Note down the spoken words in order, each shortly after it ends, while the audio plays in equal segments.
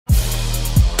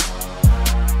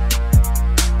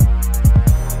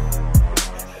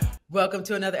Welcome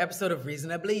to another episode of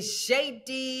Reasonably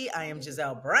Shady. I am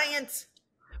Gizelle Bryant.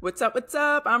 What's up? What's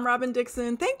up? I'm Robyn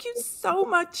Dixon. Thank you so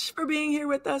much for being here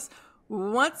with us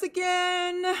once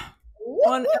again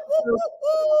on episode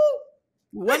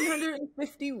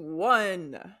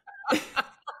 151. And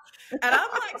I'm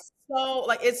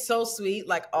it's so sweet,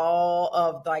 like all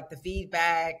of the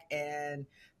feedback and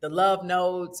the love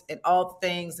notes and all the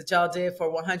things that y'all did for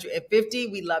 150.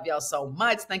 We love y'all so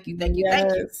much. Thank you. Thank you.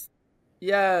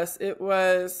 Yes, it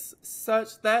was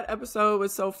that episode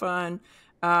was so fun.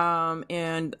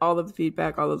 And all of the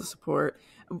feedback, all of the support.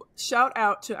 Shout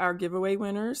out to our giveaway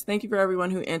winners. Thank you for everyone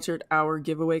who entered our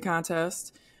giveaway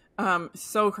contest.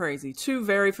 So crazy. 2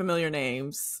 very familiar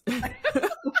names.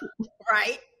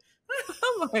 Right?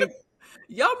 I'm like,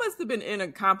 y'all must have been in a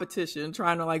competition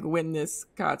trying to win this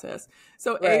contest.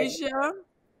 So right. Asia,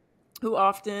 who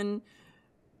often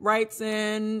writes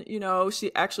in,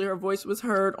 her voice was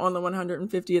heard on the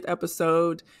 150th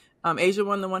episode. Asia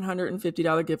won the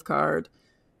 $150 gift card.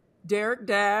 Derek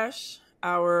Dash,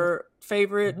 our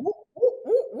favorite,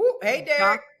 hey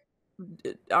Derek,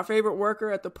 our favorite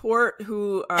worker at the port,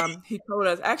 who he told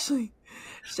us, actually,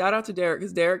 shout out to Derek,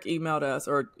 because Derek emailed us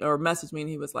or messaged me, and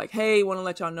he was like, "Hey, want to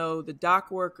let y'all know the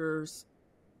dock workers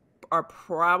are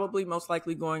probably most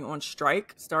likely going on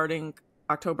strike starting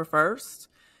October 1st."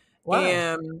 Wow.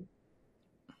 And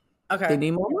okay, they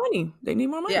need more money.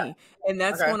 Yeah. And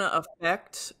that's going to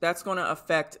affect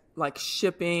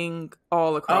shipping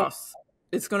all across. Oh.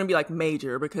 It's going to be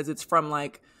major, because it's from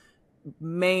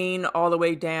Maine all the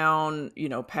way down,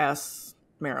 past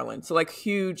Maryland. So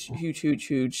huge.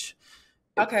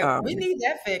 Okay. We need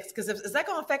that fixed, because is that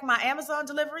going to affect my Amazon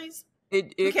deliveries?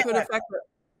 It could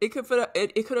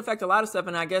affect a lot of stuff.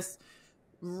 And I guess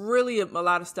really a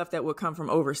lot of stuff that would come from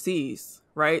overseas,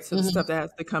 right? So the stuff that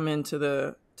has to come into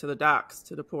the docks,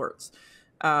 to the ports.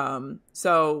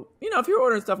 So, if you're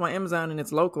ordering stuff on Amazon and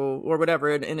it's local or whatever,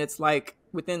 and it's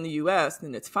within the US,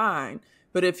 then it's fine.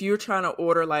 But if you're trying to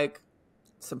order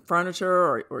some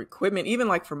furniture or equipment, even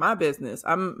for my business,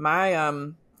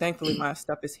 thankfully my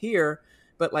stuff is here,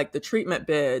 but the treatment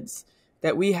beds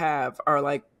that we have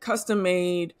are custom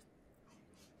made,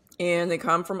 and they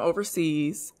come from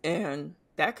overseas, and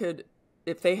that could,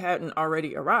 if they hadn't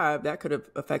already arrived, that could have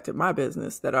affected my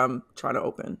business that I'm trying to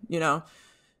open,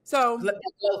 So get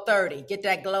that glow 30. Get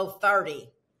that glow 30.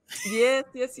 Yes.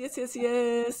 I'm excited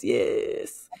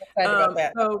about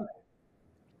that.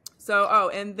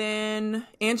 And then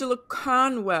Angela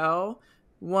Conwell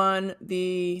won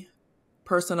the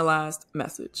personalized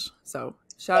message. So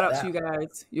shout out to you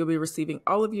guys. You'll be receiving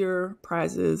all of your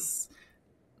prizes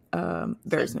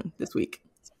very soon this week.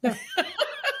 Yeah.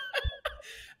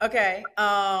 Okay.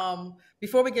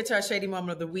 Before we get to our shady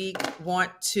moment of the week, want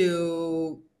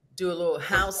to do a little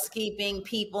housekeeping,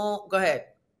 people. Go ahead.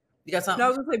 You got something? No, I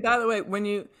was gonna say, by the way,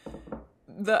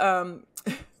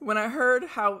 when I heard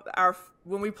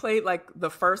when we played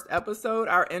the first episode,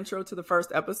 our intro to the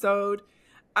first episode,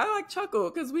 I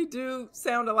chuckled, because we do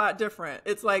sound a lot different.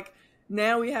 It's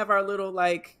now we have our little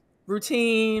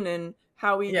routine and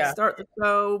how we start the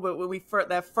show. But when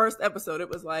that first episode, it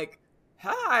was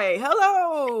hi,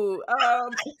 hello, how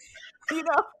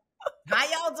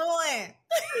y'all doing?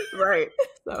 Right.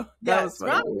 So that was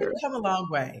funny. We've come a long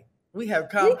way. We have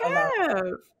come a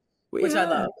long way, which I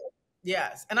love.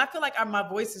 Yes. And I feel my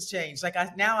voice has changed.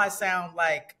 Now I sound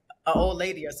like an old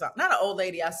lady or something. Not an old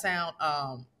lady. I sound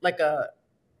like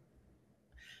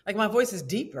my voice is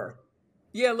deeper.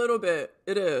 Yeah, a little bit.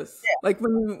 It is. Yeah.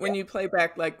 When you play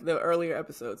back the earlier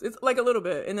episodes, it's a little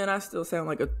bit, and then I still sound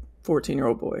like a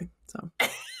 14-year-old boy. So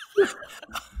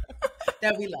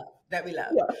that we love.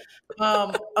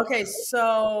 Yeah. Okay,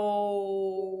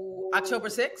 so October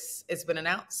 6th, it's been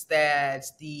announced that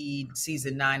the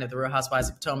season 9 of the Real Housewives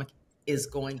of Potomac is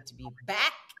going to be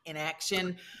back in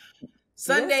action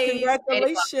Sunday. Yes,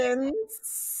 congratulations.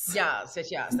 Yes,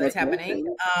 that's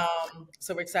happening.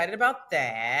 So we're excited about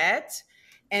that.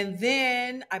 And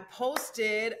then I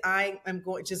posted,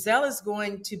 Gizelle is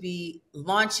going to be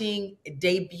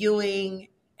debuting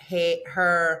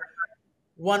her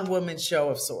one-woman show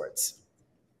of sorts.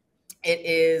 It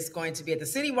is going to be at the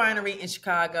City Winery in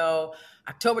Chicago,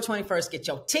 October 21st. Get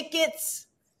your tickets.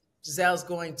 Giselle's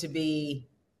going to be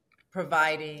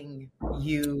providing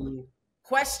you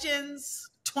questions,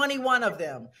 21 of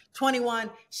them, 21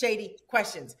 shady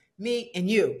questions, me and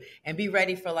you, and be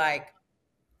ready for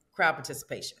crowd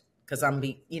participation, because I'm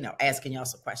asking y'all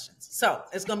some questions. So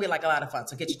it's going to be a lot of fun.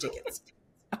 So get your tickets.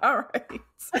 All right.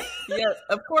 Yes,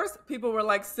 of course, people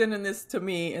were sending this to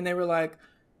me, and they were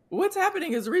what's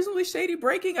happening? Is Reasonably Shady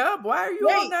breaking up? Why are you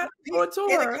all not on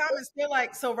tour? In the comments, they're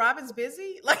like, so Robyn's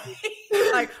busy? Like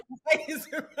why is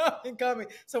Robyn coming?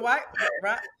 So why,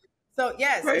 right? So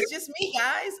yes, Right? it's just me,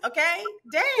 guys. Okay,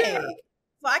 dang. Yeah.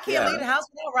 So I can't leave the house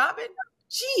without Robyn.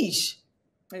 Sheesh.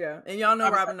 Yeah, and y'all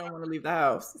know Robyn don't want to leave the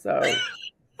house, so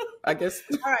I guess.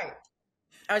 All right.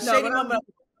 Shady moment.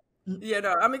 Yeah,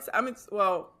 no,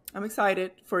 I'm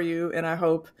excited for you, and I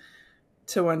hope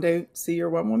to one day see your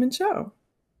one woman show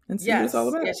and see what it's all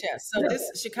about. Yes. So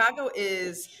this Chicago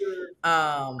is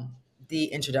the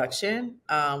introduction.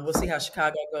 We'll see how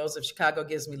Chicago goes. If Chicago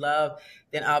gives me love,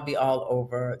 then I'll be all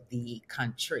over the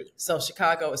country. So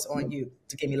Chicago is on you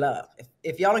to give me love.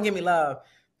 If y'all don't give me love,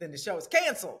 then the show is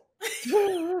canceled.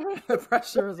 The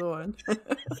pressure is on.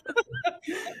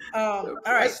 All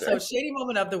right. So shady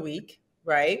moment of the week,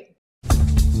 right?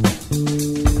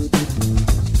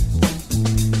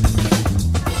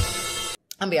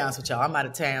 I'm gonna be honest with y'all. I'm out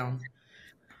of town.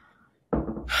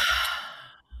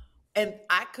 And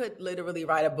I could literally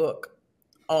write a book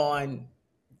on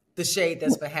the shade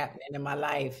that's been happening in my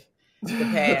life the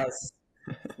past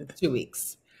 2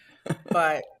 weeks.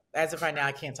 But as of right now,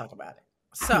 I can't talk about it.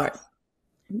 So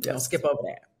we'll skip over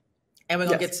that. And we're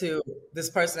going to get to this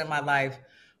person in my life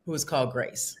who is called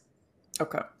Grace.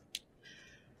 Okay.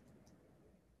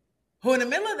 Who in the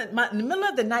middle of the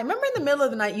night, remember in the middle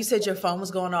of the night, you said your phone was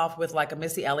going off with like a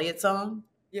Missy Elliott song?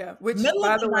 Yeah. Which,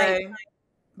 by the way,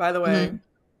 mm-hmm.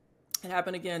 It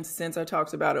happened again since I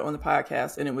talked about it on the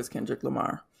podcast, and it was Kendrick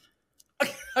Lamar.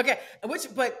 Okay.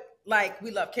 But like,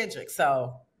 we love Kendrick,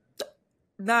 so.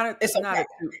 Not at 2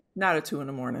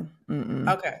 a.m. Mm-mm.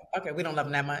 Okay. We don't love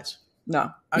him that much.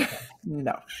 No. Okay.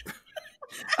 No.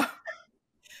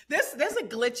 There's a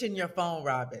glitch in your phone,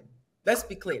 Robyn. Let's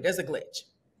be clear. There's a glitch.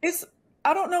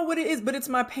 I don't know what it is, but it's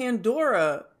my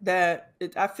Pandora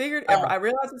I figured, I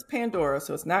realized it's Pandora.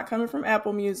 So it's not coming from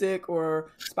Apple Music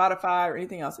or Spotify or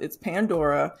anything else. It's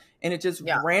Pandora, and it just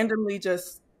randomly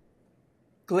just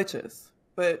glitches.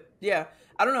 But yeah,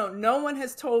 I don't know. No one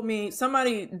has told me.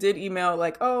 Somebody did email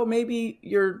like, oh, maybe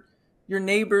your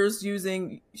neighbor's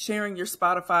sharing your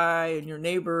Spotify and your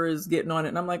neighbor is getting on it.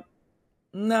 And I'm like,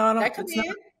 no, I don't. That could be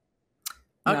it.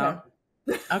 No.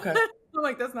 Okay. I'm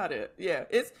like, that's not it. Yeah,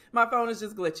 my phone is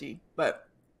just glitchy, but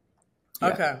yeah.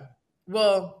 Okay.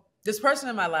 Well, this person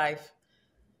in my life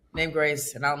named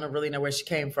Grace, and I don't really know where she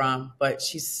came from, but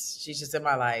she's just in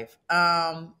my life.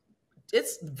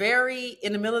 It's very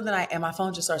in the middle of the night, and my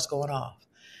phone just starts going off,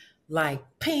 like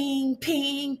ping,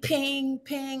 ping, ping,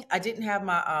 ping. I didn't have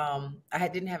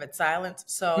didn't have it silenced,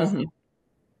 so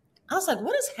I was like,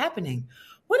 "What is happening?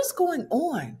 What is going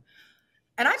on?"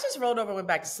 And I just rolled over and went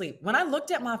back to sleep. When I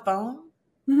looked at my phone,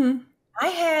 I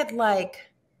had like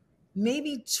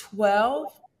maybe 12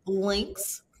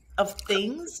 links of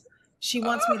things she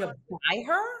wants me to buy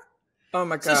her. Oh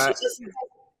my God. So she just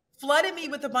flooded me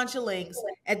with a bunch of links.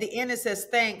 At the end, it says,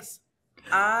 thanks,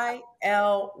 ILY.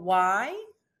 And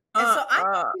so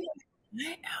I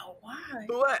ILY.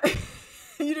 What?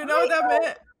 You didn't know what that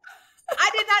meant? I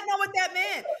did not know what that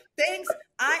meant. Thanks,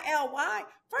 ILY.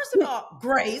 First of all,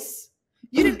 Grace.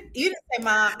 You didn't say,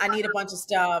 Mom, I need a bunch of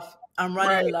stuff. I'm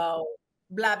running low.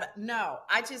 Blah, blah. No,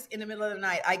 I just, in the middle of the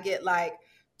night, I get like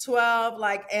 12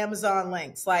 like Amazon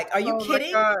links. Like, are you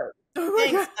kidding?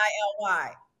 Thanks, ILY.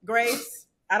 Grace,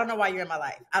 I don't know why you're in my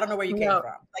life. I don't know where you came from.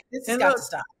 Like, this has got to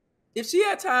stop. If she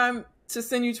had time to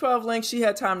send you 12 links, she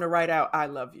had time to write out, I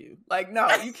love you. Like, no,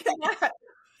 you cannot.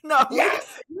 No.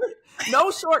 Yes.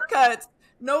 No shortcuts.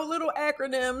 No little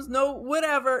acronyms. No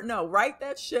whatever. No, write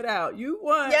that shit out. You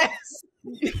want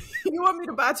me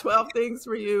to buy 12 things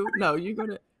for you? No, you're going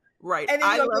to write,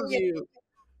 I love you.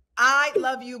 I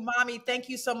love you, Mommy. Thank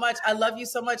you so much. I love you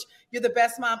so much. You're the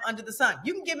best mom under the sun.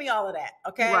 You can give me all of that,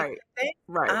 okay?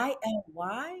 Right.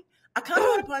 ILY? I kind of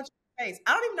want to punch your face.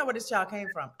 I don't even know where this child came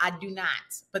from. I do not,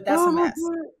 but that's a mess.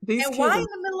 And why in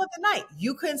the middle of the night?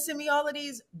 You couldn't send me all of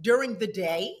these during the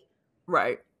day?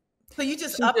 Right. So you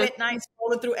just at night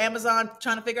scrolling through Amazon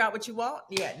trying to figure out what you want?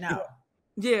 Yeah, no.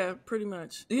 Yeah, pretty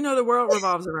much. You know, the world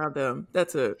revolves around them.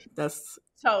 That's it.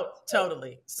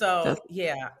 Totally. So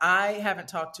yeah, I haven't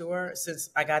talked to her since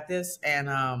I got this, and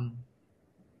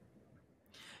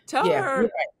tell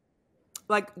her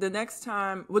like the next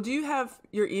time. Well, do you have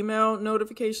your email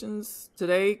notifications? Do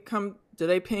they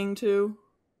ping too?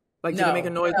 Like, do they make a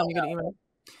noise when you get an email?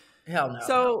 Hell no.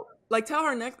 So like, tell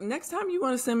her next time you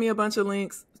want to send me a bunch of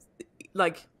links,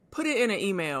 like put it in an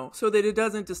email so that it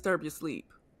doesn't disturb your sleep.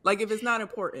 Like if it's not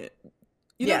important,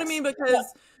 you know what I mean?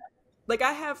 Because like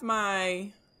I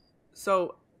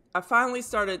finally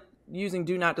started using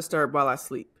Do Not Disturb while I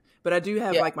sleep. But I do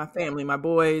have like my family, my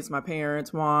boys, my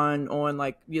parents, Juan, on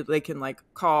like they can like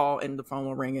call and the phone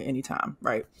will ring at any time,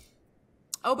 right?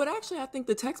 Oh, but actually, I think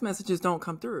the text messages don't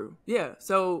come through. Yeah,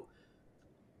 so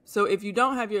if you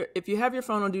have your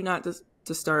phone on Do Not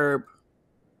Disturb,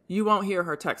 you won't hear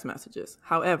her text messages.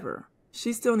 However,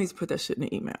 she still needs to put that shit in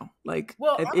the email. Like,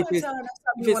 well, I'm going to tell her next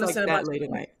time you want to send a bunch late at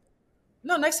night.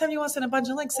 No, next time you want to send a bunch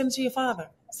of links, send it to your father.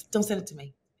 Don't send it to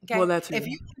me. Okay. Well, that's if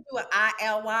you want to do an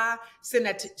ILY,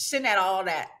 send all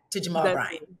that to Jamal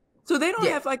Bryant. So they don't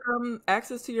have like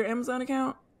access to your Amazon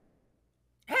account?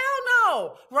 Hell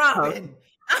no, Robyn.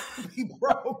 I'd be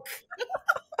broke.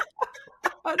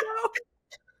 I know.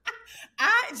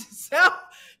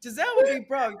 Giselle would be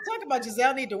broke. Talk about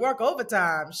Giselle need to work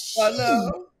overtime.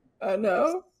 Jeez. I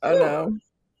know.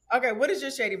 Okay, what is your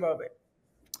shady moment?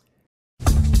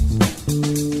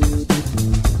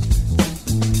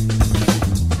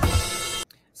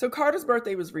 So Carter's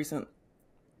birthday was recent,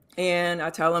 and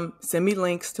I tell him, send me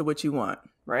links to what you want,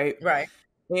 right? Right.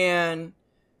 And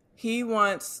he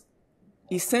wants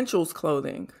Essentials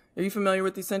clothing. Are you familiar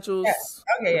with Essentials? Yes.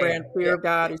 Okay. Brand Fear of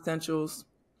God Essentials.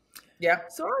 Yeah.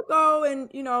 So I go and,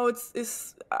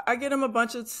 it's I get him a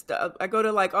bunch of stuff. I go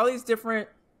to like all these different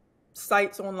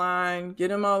sites online, get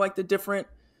him all like the different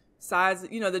size,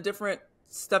 the different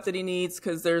stuff that he needs.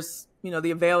 Cause there's,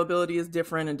 the availability is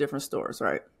different in different stores.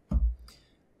 Right.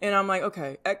 And I'm like,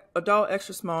 okay, adult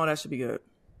extra small, that should be good.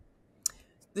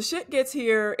 The shit gets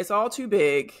here. It's all too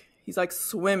big. He's like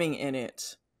swimming in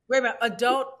it. Wait a minute.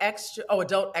 Adult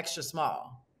extra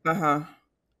small. Uh-huh.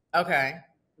 Okay.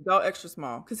 Adult extra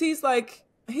small. Cause he has like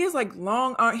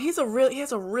long arm. He has a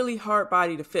really hard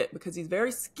body to fit because he's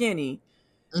very skinny,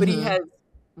 but he has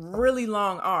really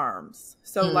long arms.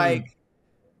 So like,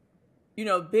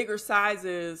 bigger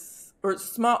sizes or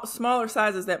smaller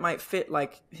sizes that might fit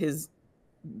like his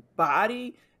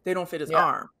body, they don't fit his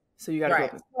arm. So you got to go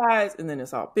up in size, and then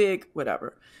it's all big,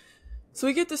 whatever. So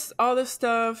we get all this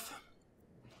stuff.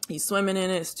 He's swimming in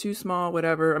it. It's too small,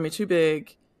 whatever. I mean, too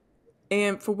big.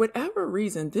 And for whatever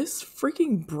reason, this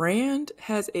freaking brand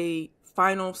has a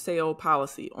final sale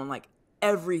policy on like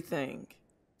everything.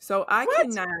 So I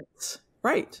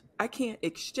I can't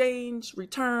exchange,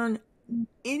 return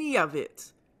any of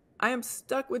it. I am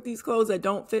stuck with these clothes that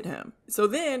don't fit him. So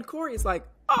then Corey is like,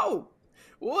 oh,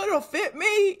 well, it'll fit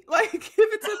me. Like, give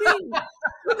it to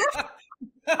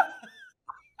me.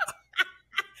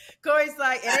 Corey's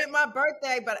like, it ain't my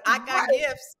birthday, but I got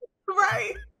gifts.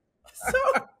 Right.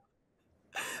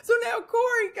 So now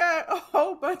Corey got a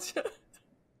whole bunch of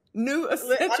new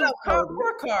essential clothes.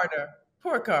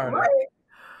 Poor Carter. Right?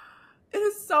 It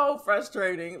is so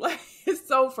frustrating. Like, it's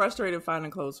so frustrating finding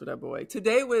clothes for that boy.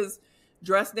 Today was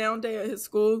dress down day at his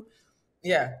school.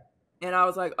 Yeah. And I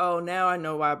was like, oh, now I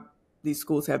know why these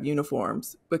schools have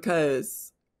uniforms,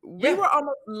 because we were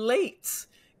almost late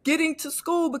getting to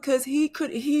school because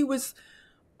he was,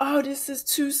 oh, this is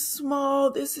too small.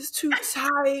 This is too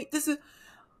tight.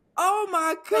 Oh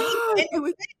my God.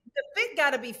 The fit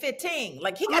got to be fitting.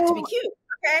 Like, he got to be cute.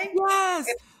 Okay. Yes.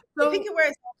 If he can wear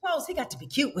his own clothes, he got to be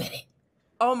cute with it.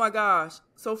 Oh my gosh.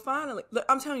 So finally, look,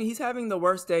 I'm telling you, he's having the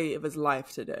worst day of his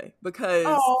life today because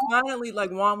finally,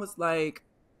 like, Juan was like,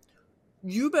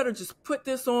 you better just put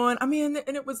this on. I mean,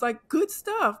 and it was like good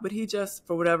stuff, but he just,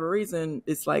 for whatever reason,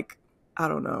 it's like, I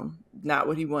don't know, not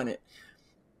what he wanted.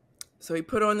 So he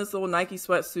put on this little Nike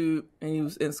sweatsuit and he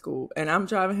was in school, and I'm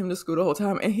driving him to school the whole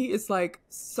time. And he is like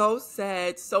so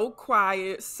sad, so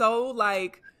quiet, so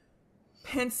like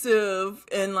pensive.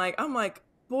 And like, I'm like,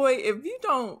 boy, if you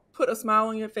don't put a smile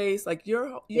on your face, like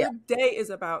your day is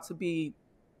about to be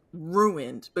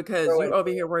ruined because you're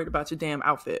over here worried about your damn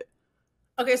outfit.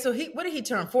 Okay, so what did he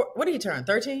turn? What did he turn?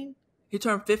 13? He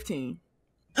turned 15.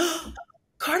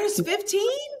 Carter's 15?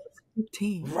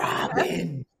 15.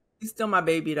 Robyn. He's still my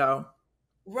baby though.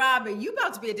 Robyn, you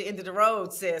about to be at the end of the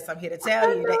road, sis. I'm here to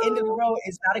tell you, the end of the road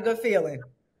is not a good feeling.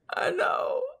 I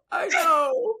know.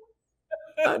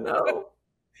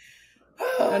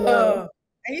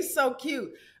 He's so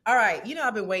cute. All right,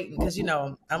 I've been waiting because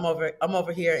I'm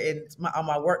over here on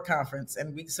my work conference,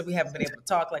 and we haven't been able to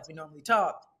talk like we normally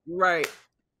talk. Right.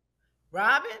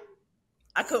 Robyn,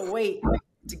 I couldn't wait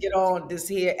to get on this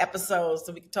here episode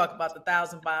so we can talk about the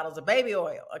 1,000 bottles of baby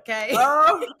oil, okay?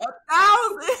 Oh,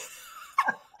 1,000.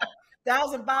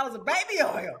 1,000 bottles of baby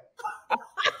oil.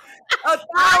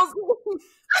 1,000.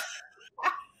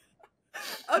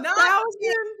 1,000.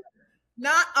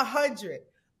 Not 100.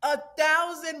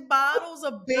 1,000 bottles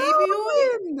of baby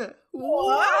oil.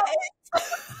 What?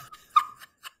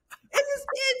 It is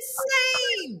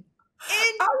insane.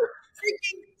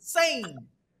 Freaking insane.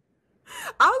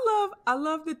 I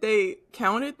love that they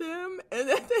counted them and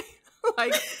that they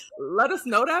like let us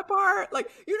know that part.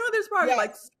 Like, there's probably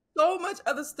like so much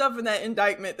other stuff in that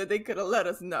indictment that they could have let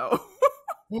us know.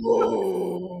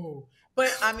 Ooh. But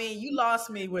I mean, you lost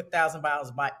me with 1,000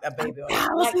 bottles of baby oil.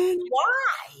 Like,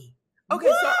 why? Okay,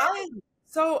 why?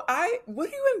 What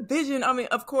do you envision? I mean,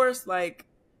 of course, like,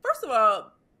 first of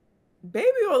all, baby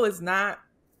oil is not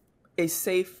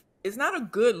it's not a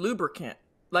good lubricant.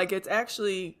 Like, it's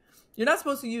actually, you're not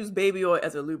supposed to use baby oil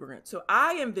as a lubricant. So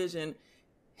I envision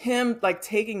him like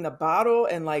taking the bottle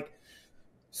and like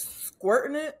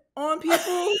squirting it on people.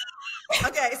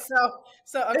 Okay,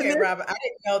 okay, Robyn, I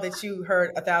didn't know that you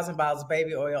heard 1,000 bottles of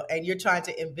baby oil and you're trying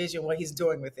to envision what he's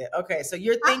doing with it. Okay, so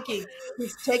you're thinking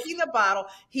he's taking the bottle,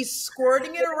 he's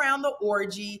squirting it around the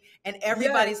orgy, and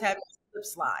everybody's having a slip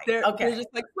slide. They're just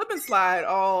like slip and slide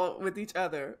all with each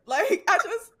other. Like,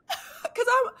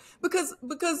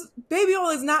 because baby oil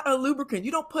is not a lubricant.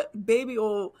 You don't put baby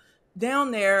oil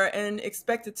down there and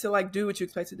expect it to like do what you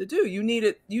expect it to do. You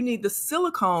need the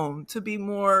silicone to be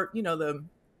more,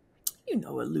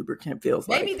 what lubricant feels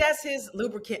like. Maybe that's his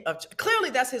lubricant clearly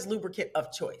that's his lubricant of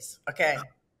choice. Okay.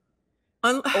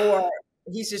 Or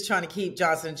he's just trying to keep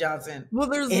Johnson & Johnson. Well,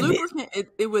 there's lubricant.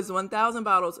 It was 1,000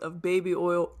 bottles of baby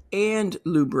oil and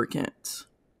lubricant.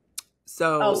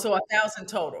 So 1,000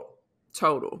 total.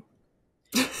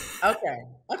 Okay,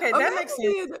 that makes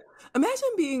sense. Imagine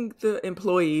being the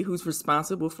employee who's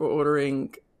responsible for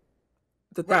ordering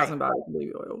the 1,000 bottles of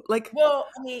baby oil. Like, well,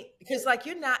 I mean, because like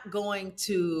you're not going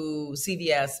to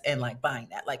CVS and like buying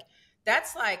that. Like,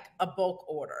 that's like a bulk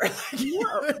order. You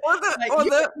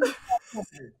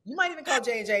might even call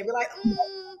J&J and be like,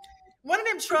 one of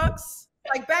them trucks,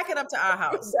 like back it up to our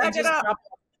house. Back it up.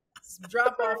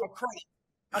 Drop off a crate.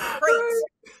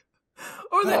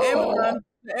 Or the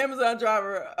Amazon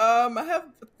driver. I have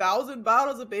 1,000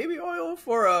 bottles of baby oil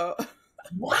for a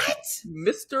what,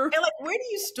 Mister? And like, where do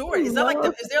you store it? Is there like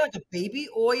a baby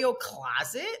oil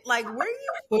closet? Like, where are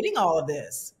you putting all of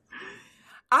this?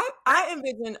 I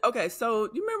envision. Okay, so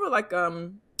you remember like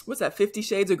what's that? 50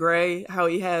 Shades of Grey? How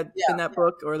he had in that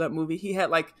book or that movie, he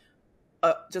had like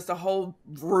just a whole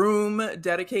room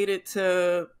dedicated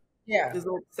to his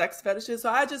little sex fetishes. So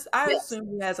I assume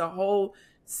he has a whole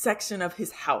section of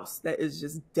his house that is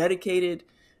just dedicated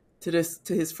to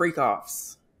his freak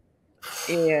offs,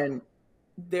 and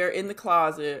they're in the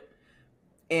closet,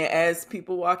 and as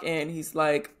people walk in, he's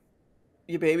like,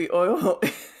 your baby oil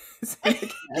is in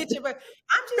the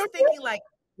I'm just thinking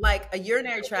like a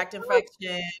urinary tract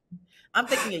infection. I'm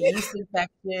thinking a yeast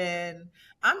infection.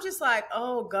 I'm just like,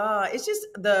 oh God, it's just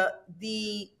the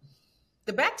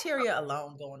bacteria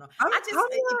alone going on. It's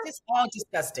just all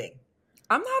disgusting.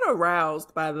 I'm not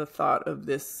aroused by the thought of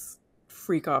this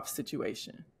freak off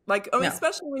situation. Like, I mean,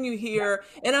 especially when you hear,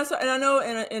 and I know,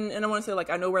 and I want to say, like,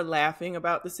 I know we're laughing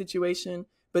about the situation,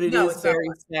 but it's very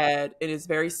sad. It is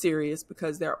very serious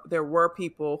because there were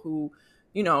people who,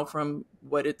 from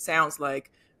what it sounds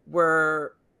like,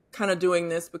 were kind of doing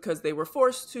this because they were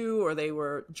forced to, or they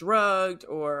were drugged,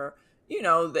 or,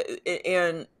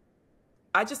 and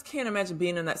I just can't imagine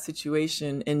being in that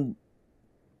situation and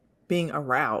being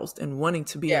aroused and wanting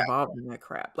to be involved in that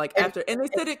crap. Like, after, and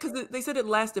they said it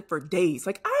lasted for days.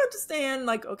 Like, I understand,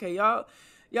 like, okay, y'all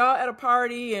at a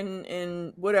party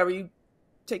and whatever, you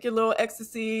take your little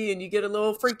ecstasy and you get a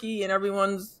little freaky and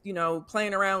everyone's,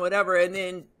 playing around, whatever. And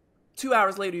then 2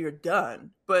 hours later you're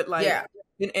done. But like,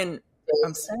 and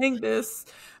I'm saying this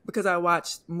because I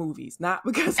watched movies, not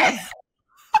because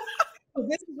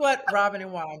this is what Robyn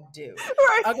and Juan do.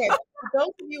 Right. Okay. For those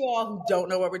of you all who don't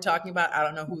know what we're talking about, I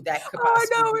don't know who that could possibly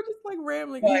be. I know, we're just like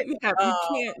rambling. But,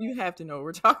 you have to know what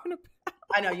we're talking about.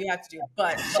 I know you have to do.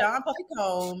 But Sean Puffy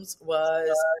Combs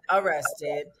was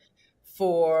arrested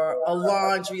for a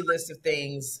laundry list of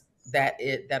things that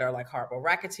are like horrible: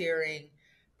 racketeering,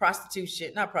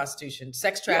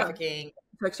 sex trafficking.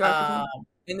 Sex trafficking.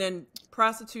 And then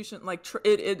prostitution, like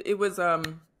it was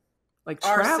like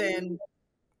arson.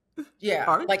 Yeah,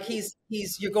 arson? Like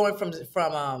you're going from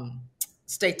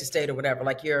state to state or whatever.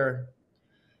 Like you're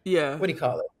what do you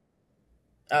call it?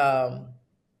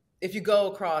 If you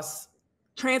go across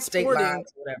transporting state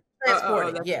lines or whatever.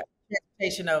 Transporting,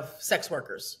 transportation of sex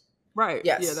workers. Right.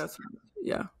 Yes. Yeah, that's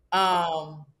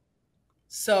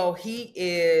so he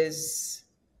is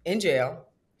in jail.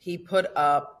 He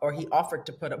offered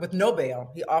to put up with no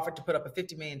bail. He offered to put up a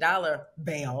 $50 million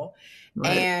bail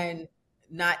and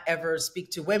not ever speak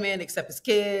to women except his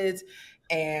kids,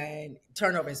 and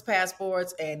turn over his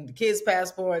passports and the kids'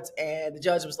 passports. And the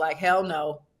judge was like, hell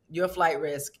no, you're a flight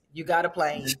risk. You got a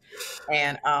plane.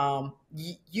 And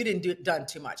you didn't done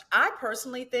too much. I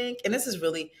personally think, and this is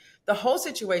really the whole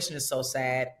situation is so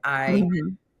sad.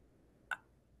 Mhm.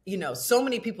 So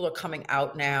many people are coming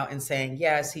out now and saying,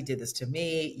 yes, he did this to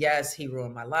me. Yes, he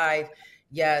ruined my life.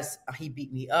 Yes, he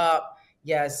beat me up.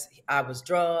 Yes, I was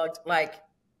drugged. Like,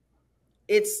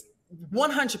 it's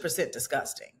 100%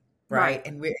 disgusting, right? Right.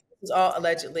 And it's all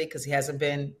allegedly because he hasn't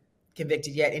been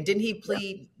convicted yet. And didn't he Yeah.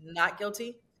 plead not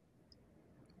guilty?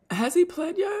 Has he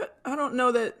pled yet? I don't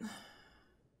know that.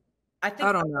 I I think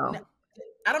don't know.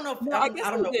 I don't know if No, I I don't guess I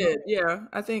don't he know. did. Yeah,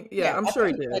 I think. Yeah, Yeah, I'm I sure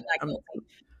he think he did. pled not guilty.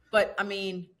 But I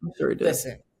mean, I'm sure he did.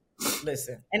 listen,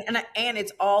 and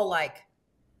it's all like,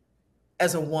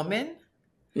 as a woman,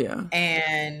 Yeah.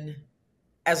 and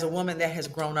as a woman that has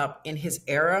grown up in his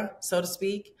era, so to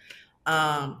speak,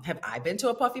 have I been to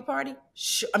a puffy party?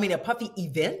 I mean, a puffy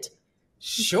event?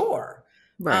 Sure.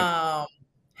 Right. Um,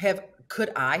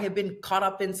 could I have been caught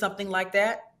up in something like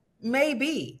that?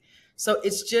 Maybe. So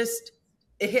it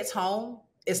hits home.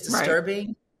 It's Right.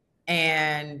 disturbing.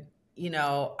 And,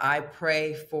 I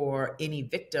pray for any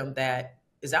victim that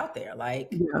is out there. Like,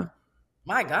 Yeah.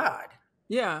 my God.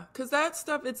 Yeah, because that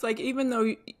stuff, it's like, even though,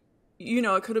 it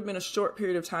could have been a short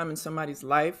period of time in somebody's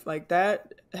life, like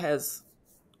that has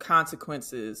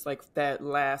consequences, like that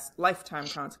last lifetime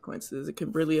consequences. It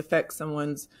can really affect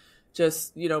someone's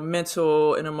just,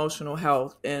 mental and emotional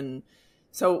health. And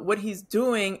so what he's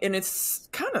doing, and it's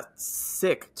kind of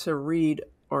sick to read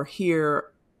or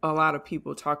hear a lot of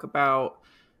people talk about,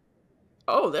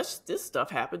 oh, this stuff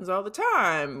happens all the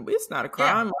time. It's not a Yeah.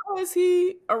 crime. Why is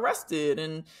he arrested?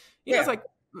 And it's Yeah. like,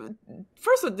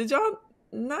 first of all, did y'all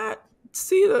not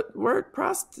see the word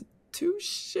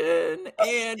prostitution?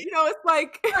 And it's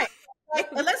like, Right. Like,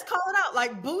 and let's call it out.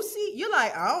 Like, Boosie, you're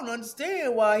like, I don't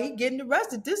understand why he getting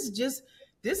arrested. This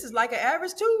is like an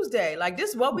average Tuesday. Like, this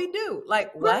is what we do.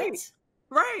 Like, what?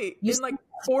 right. You And like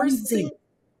crazy.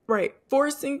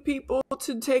 forcing people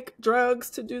to take drugs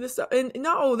to do this stuff. And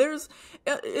no,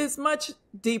 it's much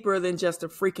deeper than just a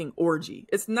freaking orgy.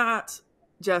 It's not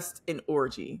just an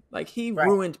orgy. Like, he Right.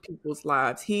 ruined people's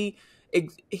lives. He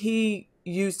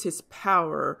used his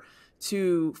power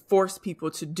to force people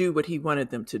to do what he wanted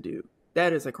them to do.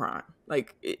 That is a crime.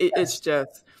 Like, it's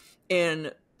just,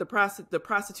 and the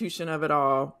prostitution of it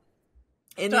all.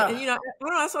 And I don't know,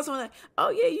 I saw someone like, oh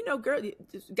yeah,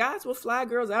 guys will fly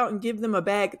girls out and give them a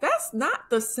bag. That's not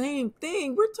the same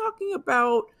thing. We're talking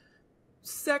about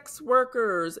sex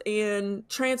workers and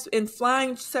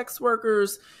flying sex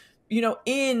workers,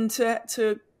 in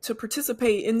to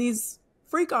participate in these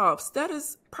freak offs. That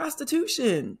is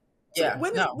prostitution. Yeah.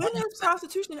 When No. has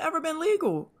prostitution ever been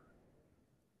legal?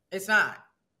 It's not.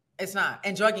 It's not.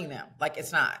 And drugging them, like,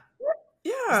 it's not.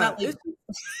 Yeah. It's not legal.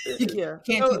 Yeah.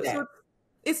 Can't do that. So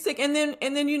it's sick. And then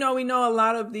we know a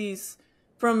lot of these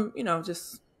from,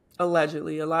 just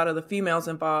allegedly, a lot of the females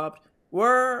involved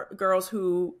were girls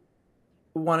who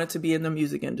wanted to be in the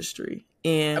music industry,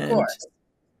 and Of course.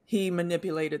 he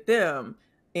manipulated them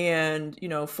and,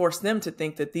 forced them to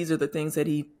think that these are the things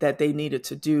that they needed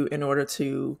to do in order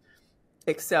to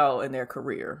excel in their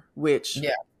career, which,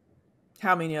 Yeah.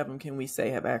 how many of them can we say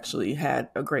have actually had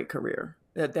a great career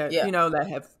that Yeah. that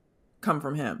have come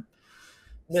from him?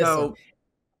 Listen, So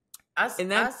in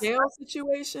that jail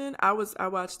situation, I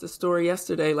watched the story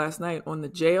last night on the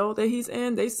jail that he's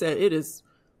in. They said it is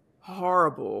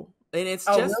horrible. And it's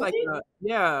just really?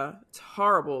 like, it's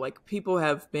horrible. Like, people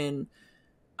have been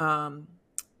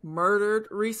murdered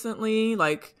recently.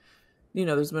 Like,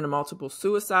 there's been multiple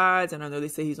suicides, and I know they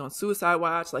say he's on suicide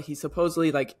watch. Like, he's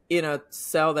supposedly like in a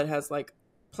cell that has like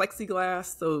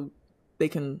plexiglass so they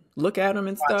can look at him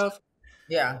and stuff.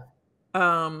 Yeah.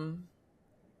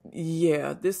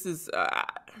 Yeah, this is, I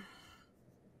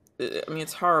mean,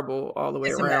 it's horrible all the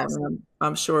way around.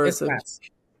 I'm sure it's just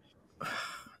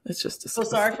Feel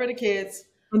sorry for the kids.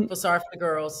 Feel sorry for the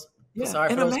girls. Feel sorry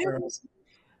for those girls.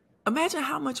 Imagine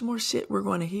how much more shit we're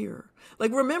going to hear.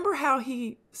 Like, remember how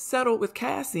he settled with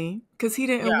Cassie because he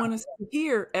didn't want us to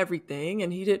hear everything,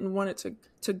 and he didn't want it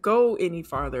to go any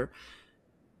farther.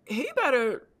 He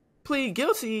better plead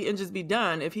guilty and just be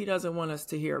done if he doesn't want us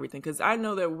to hear everything, because I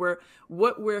know that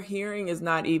what we're hearing is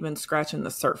not even scratching the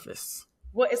surface.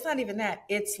 Well, it's not even that.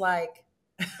 It's like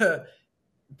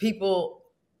people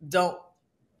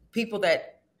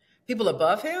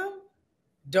above him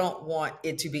don't want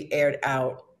it to be aired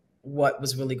out what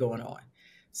was really going on.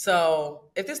 So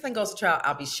if this thing goes to trial,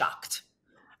 I'll be shocked.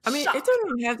 I mean, it doesn't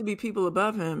even have to be people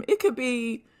above him. It could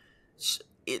be, just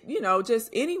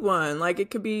anyone. Like, it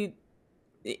could be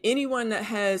anyone that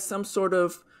has some sort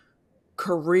of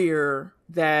career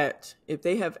that, if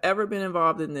they have ever been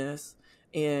involved in this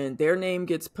and their name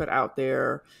gets put out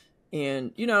there,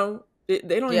 and,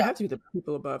 They don't even have to be the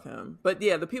people above him. But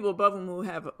yeah, the people above him who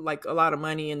have like a lot of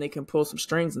money and they can pull some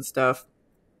strings and stuff,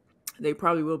 they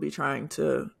probably will be trying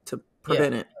to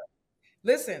prevent it.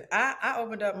 Listen, I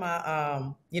opened up my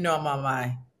I'm on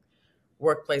my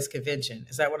workplace convention.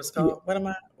 Is that what it's called? What am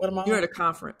I You're on? at a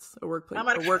conference, a workplace,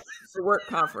 a work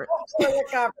conference.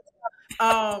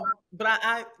 But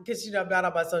I because I'm not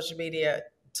on my social media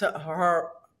to her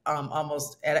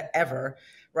almost ever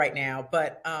right now.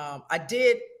 But I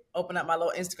did open up my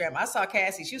little Instagram. I saw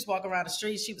Cassie. She was walking around the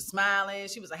street. She was smiling.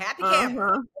 She was a happy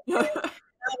camper. I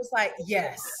was like,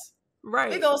 yes.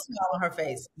 Right. Big old smile on her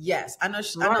face. Yes. I know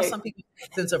some people have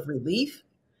a sense of relief.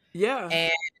 Yeah.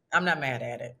 And I'm not mad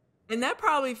at it. And that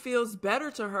probably feels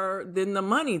better to her than the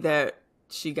money that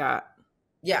she got.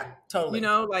 Yeah, totally.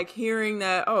 Like hearing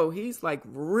that, oh, he's like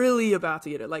really about to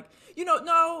get it. Like,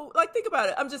 no, like think about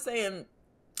it. I'm just saying,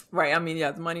 right. I mean,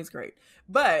 yeah, the money's great.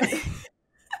 But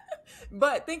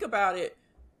but think about it.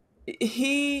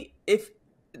 If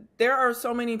there are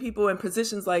so many people in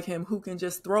positions like him who can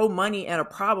just throw money at a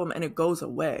problem and it goes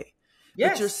away.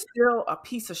 Yes. But you're still a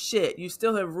piece of shit. You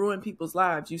still have ruined people's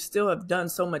lives. You still have done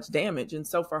so much damage. And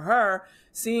so for her,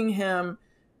 seeing him,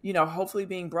 hopefully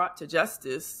being brought to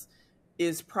justice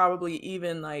is probably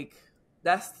even like,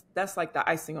 that's like the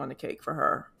icing on the cake for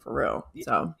her, for real.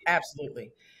 So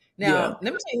absolutely. Now,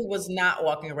 let me tell you who was not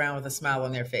walking around with a smile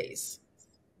on their face.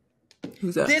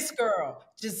 Who's that? This girl,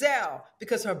 Gizelle,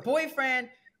 because her boyfriend,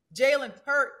 Jalen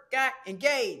Hurts, got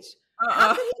engaged.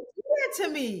 How could he do that to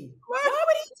me? What? Why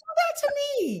would he do that to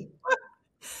me?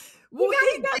 Well,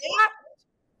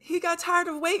 he got tired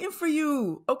of waiting for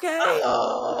you. Okay,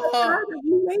 tired of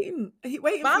you waiting. He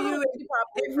waiting for you.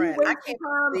 I can't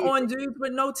on dudes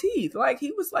with no teeth. Like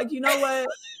he was like, you know what?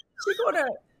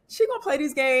 she gonna play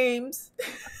these games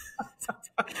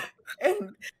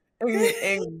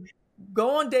and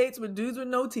go on dates with dudes with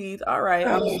no teeth. All right,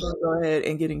 I'm just gonna go ahead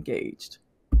and get engaged.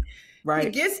 Right.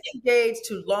 He gets engaged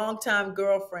to longtime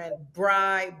girlfriend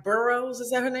Bry Burrows.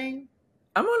 Is that her name?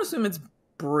 I'm gonna assume it's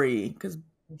Bree because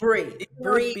Bree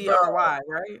B-R-Y,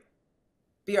 right?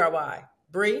 B-R-Y.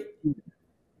 Bree.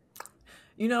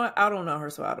 I don't know her,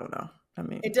 so I don't know. I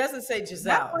mean, it doesn't say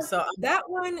Gizelle. That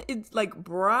one is like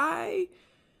Bry.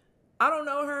 I don't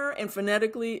know her, and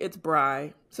phonetically it's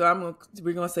Bry. So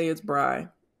we're gonna say it's Bry.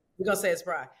 We're gonna say it's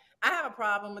Bry. I have a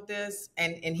problem with this,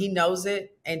 and he knows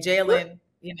it. And Jalen,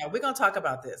 we're gonna talk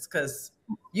about this because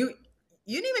you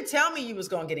didn't even tell me you was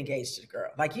gonna get engaged to the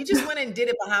girl. Like you just went and did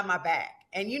it behind my back,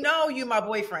 and you're my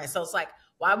boyfriend. So it's like,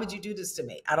 why would you do this to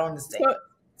me? I don't understand.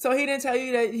 So he didn't tell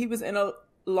you that he was in a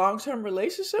long-term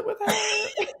relationship with her?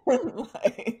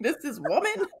 Like, this is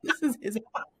his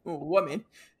woman.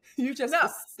 You just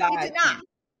he did not.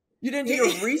 You didn't do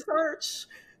your research.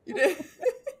 You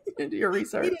didn't do your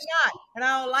research. He did not, and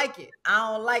I don't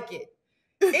like it.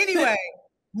 Anyway,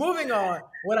 moving on.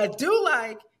 What I do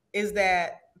like is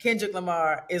that Kendrick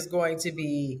Lamar is going to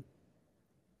be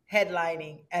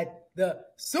headlining at the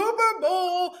Super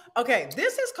Bowl. Okay,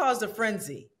 this has caused a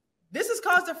frenzy. Lil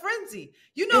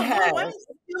Wayne's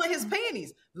feeling his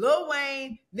panties. Lil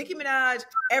Wayne, Nicki Minaj,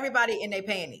 everybody in their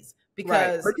panties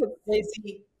because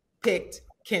Jay-Z picked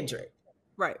Kendrick.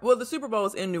 Right. Well, the Super Bowl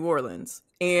is in New Orleans,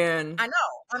 and I know.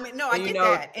 I mean, no, I get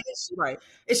that. And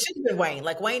it should have been Wayne.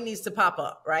 Like Wayne needs to pop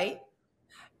up, right?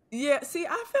 Yeah. See,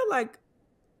 I feel like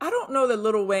I don't know that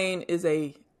Lil Wayne is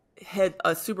a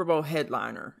Super Bowl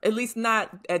headliner. At least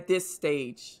not at this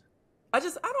stage. I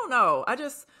don't know.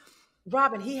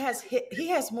 Robyn, he has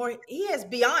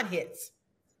beyond hits.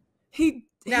 He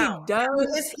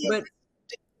does, but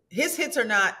his hits are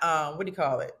not what do you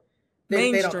call it?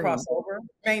 They don't cross over.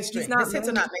 Mainstream. His hits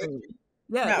are not mainstream.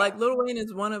 Yeah, like Lil Wayne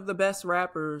is one of the best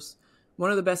rappers, one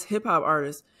of the best hip hop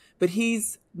artists, but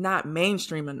he's not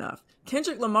mainstream enough.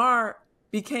 Kendrick Lamar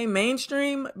became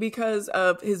mainstream because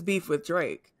of his beef with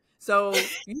Drake. So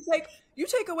you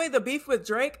take away the beef with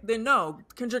Drake, then no,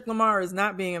 Kendrick Lamar is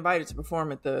not being invited to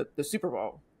perform at the Super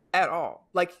Bowl at all.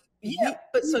 Like,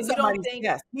 but so you don't think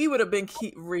he would have been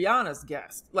Rihanna's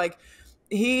guest? Like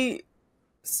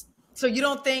So you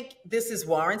don't think this is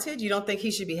warranted? You don't think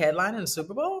he should be headlining the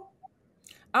Super Bowl?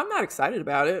 I'm not excited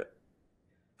about it.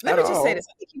 Let me just say this.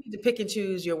 I think you need to pick and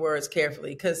choose your words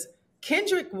carefully because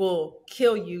Kendrick will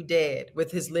kill you dead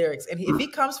with his lyrics. And if he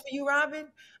comes for you, Robyn,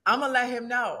 I'm going to let him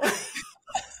know.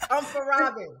 I'm for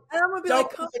Robyn. And I'm going to be like,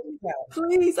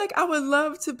 please, like, I would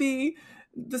love to be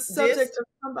the subject of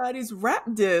somebody's rap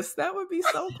diss. That would be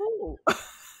so cool.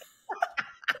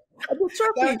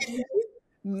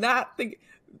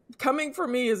 Coming for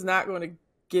me is not going to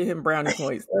get him brownie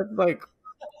points. That's like,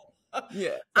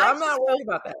 yeah. So I'm not worried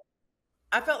about that.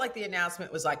 I felt like the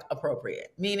announcement was like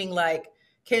appropriate, meaning like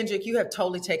Kendrick, you have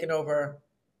totally taken over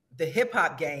the hip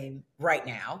hop game right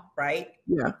now, right?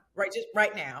 Yeah. Right, just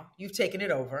right now, you've taken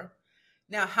it over.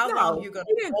 Now, how long are No, you going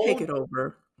he to didn't hold? take it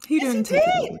over. He Yes, he didn't take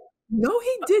it did. over. No,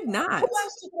 he did not. Who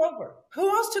else took it over? Who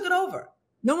else took it over?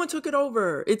 No one took it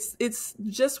over. It's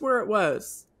just where it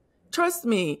was. Trust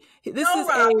me. This No, is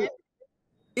Robyn.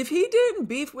 if he didn't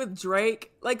beef with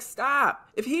Drake, like stop.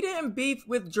 If he didn't beef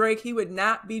with Drake, he would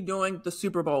not be doing the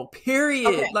Super Bowl. Period.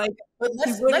 Okay, Like but he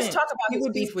let's wouldn't. talk about He his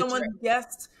would be beef with Drake. someone's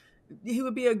guest. He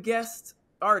would be a guest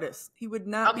artist. He would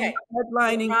not Okay, be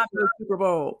headlining Robyn, the Super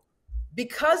Bowl.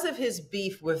 because of his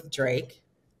beef with Drake,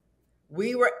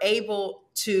 we were able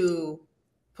to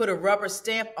put a rubber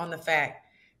stamp on the fact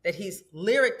that he's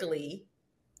lyrically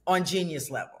on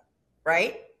genius level,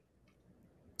 right?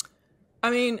 I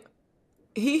mean,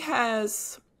 he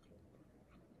has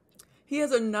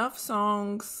enough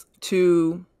songs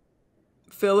to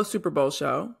fill a Super Bowl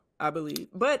show, I believe.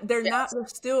 But they're not, they're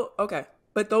still okay.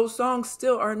 But those songs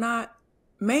still are not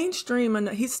mainstream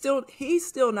enough. He's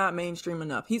still not mainstream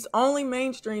enough. He's only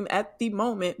mainstream at the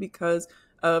moment because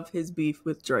of his beef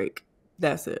with Drake.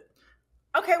 That's it.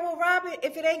 Okay, well, Robyn,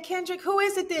 if it ain't Kendrick, who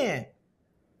is it then?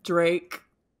 Drake.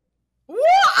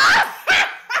 What?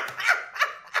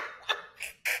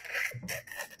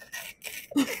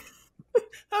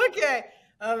 Okay,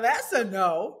 that's a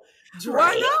no. Drake?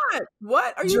 Why not?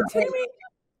 What are you Drake. kidding me?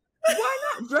 Why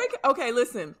not Drake? Okay,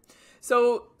 listen.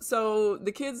 So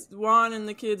the kids, Juan and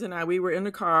the kids and I, we were in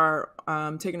the car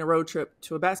taking a road trip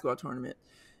to a basketball tournament.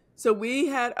 So we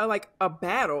had a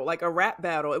battle, like a rap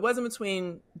battle. It wasn't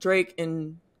between Drake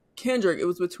and Kendrick. It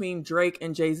was between Drake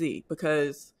and Jay-Z,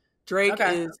 because Drake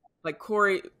is like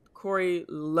Corey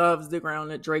loves the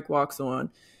ground that Drake walks on,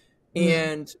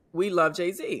 and we love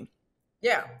Jay-Z.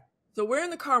 Yeah. So we're in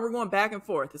the car, we're going back and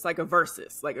forth. It's like a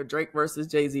versus, like a Drake versus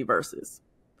Jay-Z versus.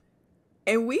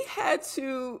 And we had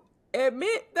to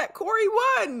admit that Corey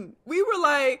won. We were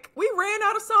like, we ran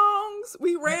out of songs.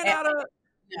 We ran out of...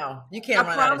 No, you can't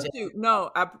run out of Jay-Z.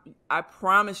 I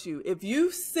promise you, if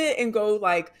you sit and go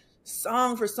like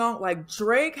song for song, like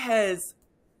Drake has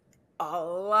a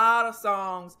lot of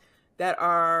songs that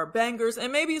are bangers.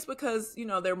 And maybe it's because,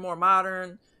 they're more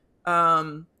modern.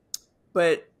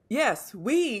 But yes,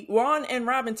 Juan and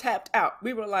Robyn tapped out.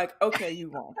 We were like, okay,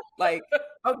 you won. Like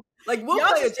we'll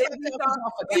play a Jay-Z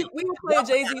song. We would play a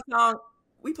Jay-Z song.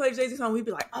 We play a Jay-Z song. We'd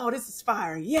be like, oh, this is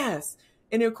fire. Yes.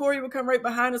 And then Corey would come right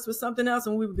behind us with something else,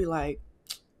 and we would be like,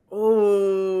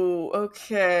 oh,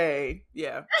 okay.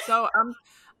 Yeah. So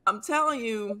I'm telling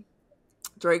you,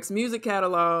 Drake's music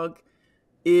catalog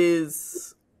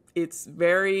it's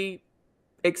very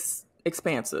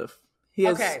expansive.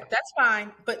 Okay, that's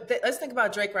fine. But let's think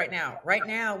about Drake right now. Right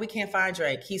now, we can't find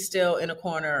Drake. He's still in a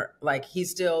corner, like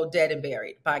he's still dead and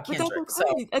buried by Kendrick. So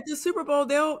at the Super Bowl,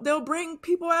 they'll bring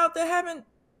people out that haven't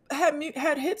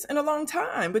had hits in a long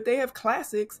time, but they have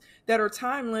classics that are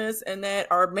timeless and that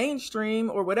are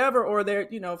mainstream or whatever. Or they're,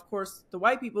 of course, the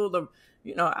white people,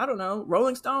 I don't know,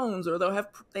 Rolling Stones, or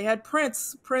they had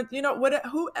Prince,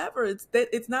 whoever.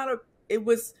 It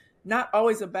was not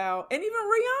always about, and even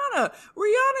Rihanna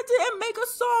didn't make a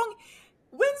song.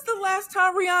 When's the last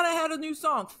time Rihanna had a new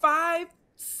song? 5,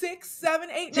 6, 7,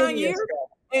 8, 9 years?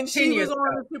 And she was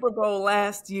on the Super Bowl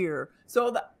last year.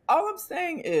 So all I'm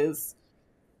saying is,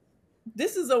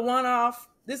 this is a one-off.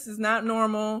 This is not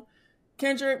normal.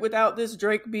 Kendrick, without this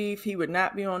Drake beef, he would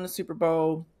not be on the Super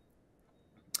Bowl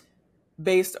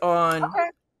based on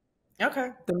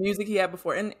the music he had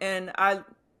before. And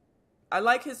I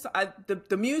like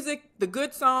the music, the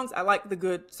good songs. I like the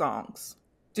good songs.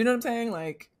 Do you know what I'm saying?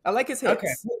 Like, I like his hits.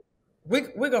 Okay.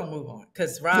 We're going to move on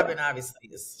because Robyn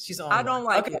obviously she's on. I don't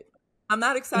like it. I'm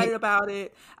not excited about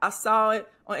it. I saw it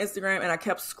on Instagram and I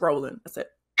kept scrolling. I said,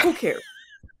 who cares?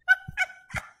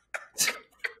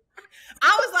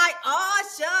 I was like,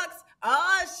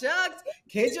 oh shucks,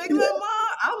 Kendrick Lamar.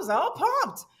 I was all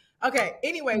pumped. Okay,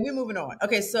 anyway, we're moving on.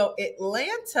 Okay, so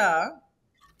Atlanta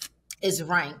is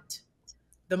ranked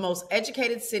the most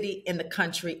educated city in the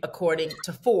country according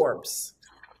to Forbes.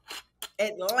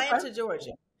 Atlanta,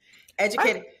 Georgia.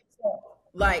 Educated,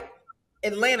 like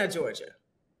Atlanta, Georgia.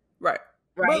 Right.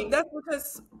 Right. Well,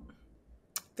 that's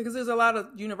because there's a lot of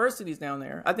universities down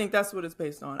there. I think that's what it's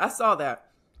based on. I saw that.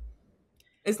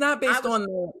 It's not based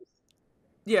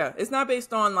it's not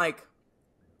based on like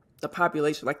the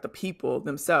population, like the people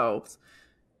themselves.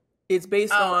 It's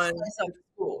based on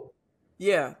school.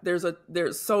 Yeah,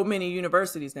 there's so many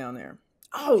universities down there.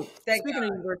 Oh, speaking of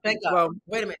universities, well,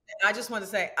 wait a minute. I just want to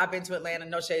say I've been to Atlanta.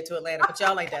 No shade to Atlanta, but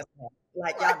y'all ain't that smart.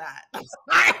 Like y'all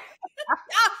not.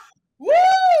 Woo!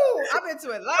 I've been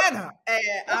to Atlanta, and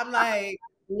I'm like,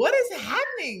 what is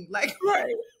happening? Like,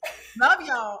 Right. love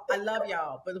y'all. I love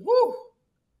y'all. But whoo.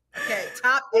 Okay,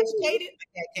 top educated?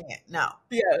 I can't. No.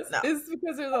 Yes. No. It's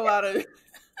because there's a lot of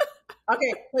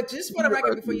Okay, but just for the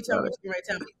record, before you tell me what you're going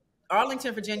to tell me,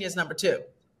 Arlington, Virginia is number 2.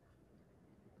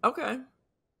 Okay. Which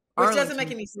Arlington. doesn't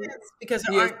make any sense because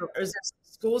there Yes. is there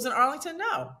schools in Arlington?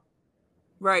 No.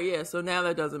 Right, yeah. So now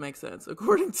that doesn't make sense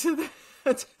according to the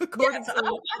according Yeah,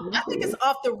 to I think it's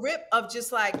off the rip of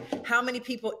just like how many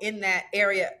people in that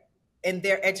area and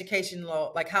their education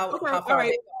law, like how far all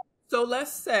right. they So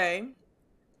let's say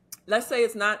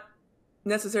it's not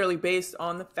necessarily based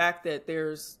on the fact that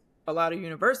there's a lot of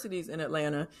universities in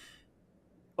Atlanta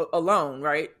alone,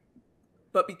 right?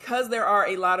 But because there are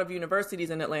a lot of universities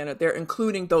in Atlanta, they're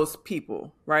including those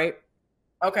people, right?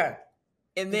 Okay.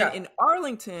 And then in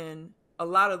Arlington, a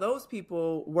lot of those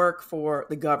people work for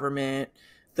the government,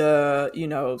 the,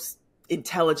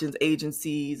 intelligence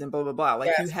agencies and blah, blah, blah.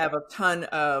 Like you have a ton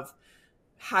of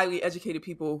highly educated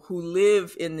people who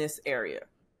live in this area.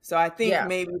 So I think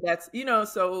maybe that's,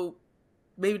 so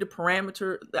maybe the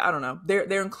parameter, I don't know.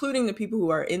 They're including the people who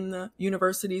are in the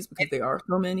universities because there are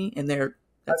so many and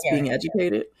that's being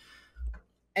educated.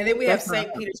 And then we have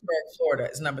St. Petersburg, Florida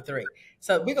is number 3.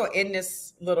 So we're going to end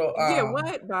this little.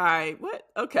 What?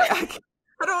 Okay.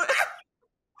 I don't.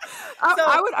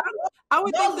 I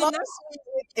would think the next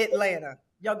Atlanta.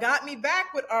 Y'all got me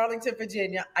back with Arlington,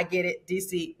 Virginia. I get it.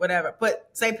 DC, whatever. But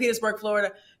St. Petersburg,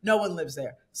 Florida, no one lives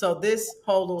there. So this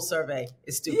whole little survey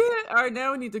is stupid. Yeah. All right.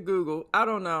 Now we need to Google. I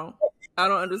don't know. I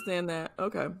don't understand that.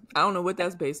 Okay. I don't know what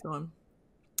that's based on.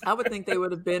 I would think they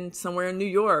would have been somewhere in New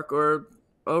York or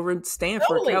over in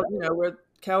Stanford, totally. Where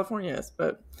California is.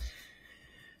 But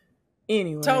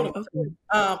anyway. Totally.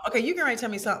 Okay. You can tell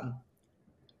me something.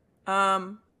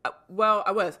 Well,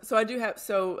 I was. So I do have.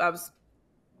 So I was.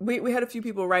 We had a few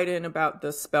people write in about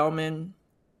the Spelman,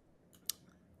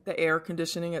 the air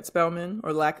conditioning at Spelman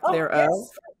or lack thereof.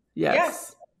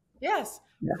 Yes.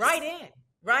 Right in.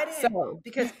 So,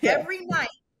 because every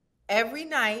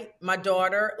night, my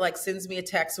daughter like sends me a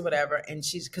text or whatever, and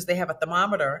because they have a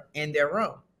thermometer in their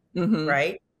room,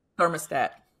 right? Thermostat.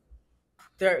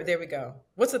 There we go.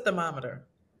 What's a thermometer?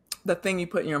 The thing you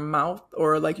put in your mouth,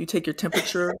 or like you take your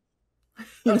temperature.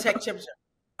 Take temperature.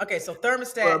 Okay, so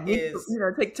thermostat is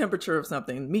take temperature of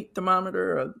something. Meat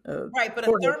thermometer, right? But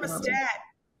a thermostat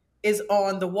is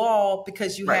on the wall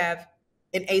because you have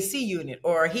an AC unit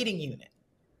or a heating unit.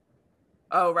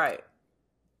 Oh, right.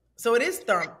 So it is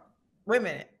Wait a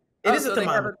minute. It is a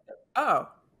thermometer.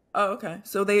 Okay.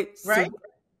 So right. So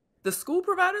the school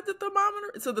provided the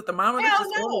thermometer. So the thermometer is on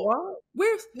the wall.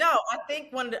 Where's? No, I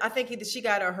think either she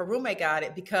got it or her roommate got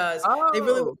it because they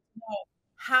really want to know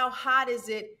how hot is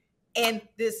it. And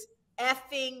this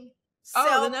effing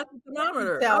then that's the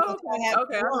thermometer. Okay. I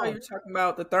thought you were talking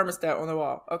about the thermostat on the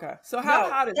wall. Okay. So how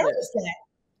hot is it?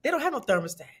 They don't have no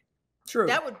thermostat. True.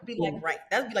 That would be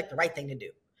that would be like the right thing to do.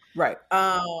 Right.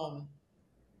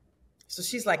 So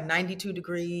she's like 92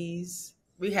 degrees.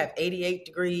 We have 88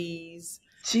 degrees.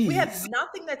 Jeez. We have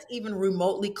nothing that's even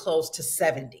remotely close to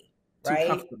 70.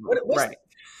 Right.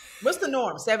 What's the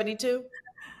norm? 72?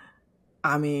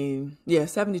 I mean,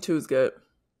 72 is good.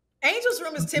 Angel's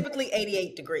room is typically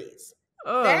 88 degrees.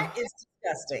 That is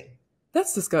disgusting.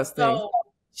 That's disgusting. So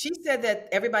she said that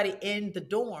everybody in the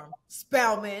dorm,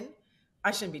 Spelman,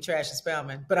 I shouldn't be trashing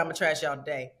Spelman, but I'm going to trash y'all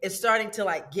today, is starting to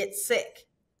like get sick.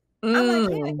 I'm like,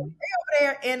 man, they over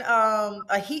there in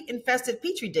a heat-infested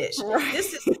Petri dish. Right.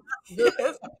 This is not good.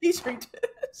 Yes, a Petri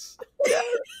dish.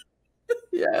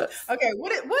 Yes. Okay,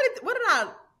 what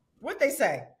did they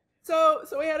say? So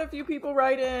we had a few people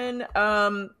write in.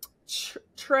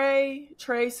 Trey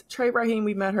Rahim,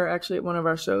 we met her actually at one of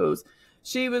our shows.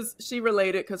 She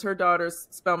related because her daughter's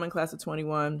Spelman class of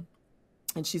 21,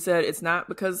 and she said it's not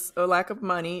because of lack of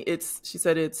money. She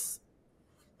said it's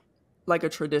like a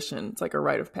tradition. It's like a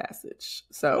rite of passage.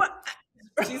 So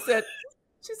she said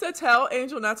tell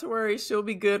Angel not to worry. She'll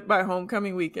be good by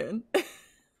homecoming weekend.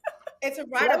 It's a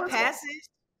rite of passage.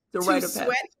 The rite of sweat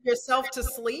passage. Yourself to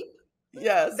sleep.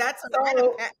 Yes, that's a rite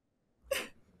of passage.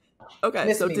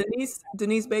 Okay, so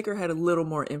Denise Baker had a little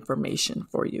more information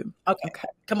for you. Okay.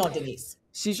 Come on, Denise.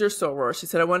 She's your soror. She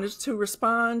said, I wanted to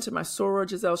respond to my soror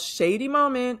Giselle's shady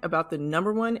moment about the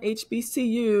 #1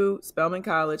 HBCU, Spelman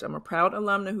College. I'm a proud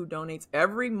alumna who donates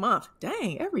every month.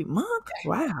 Dang, every month?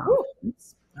 Wow.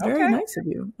 That's very nice of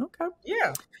you. Okay.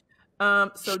 Yeah.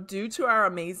 So due to our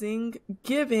amazing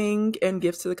giving and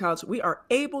gifts to the college, we are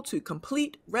able to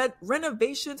complete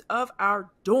renovations of our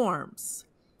dorms.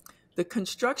 The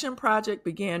construction project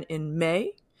began in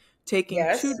May, taking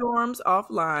 2 dorms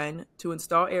offline to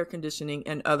install air conditioning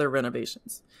and other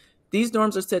renovations. These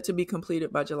dorms are set to be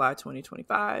completed by July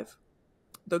 2025.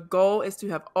 The goal is to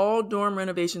have all dorm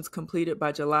renovations completed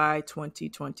by July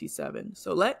 2027.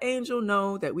 So let Angel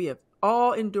know that we have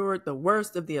all endured the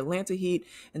worst of the Atlanta heat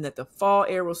and that the fall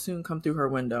air will soon come through her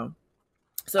window.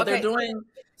 So they're doing,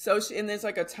 and there's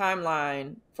like a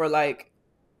timeline for like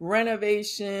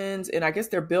renovations, and I guess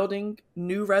they're building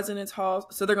new residence halls.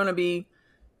 So they're going to be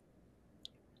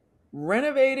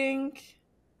renovating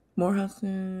more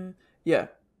houses. Yeah.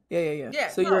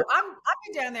 So I've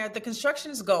been down there. The construction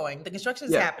is going. The construction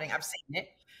is happening. I've seen it.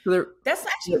 So that's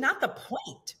actually not the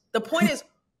point. The point is,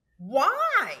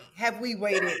 why have we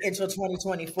waited until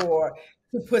 2024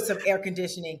 to put some air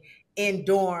conditioning in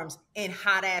dorms in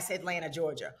hot ass Atlanta,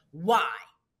 Georgia? Why?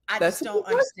 I just don't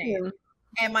understand.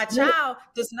 And my child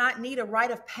does not need a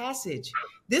rite of passage.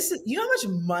 This is, you know how much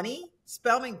money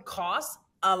spelling costs?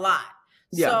 A lot.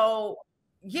 Yeah. So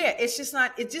it's just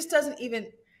not, it just doesn't even,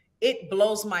 it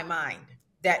blows my mind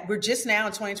that we're just now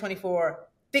in 2024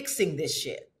 fixing this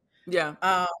shit. Yeah.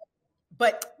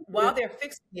 But while they're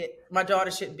fixing it, my daughter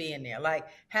shouldn't be in there. Like,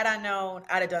 had I known,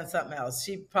 I'd have done something else.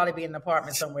 She'd probably be in an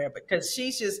apartment somewhere. Because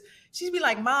she'd be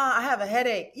like, Ma, I have a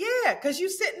headache. Yeah, because you're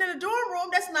sitting in a dorm room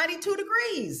that's 92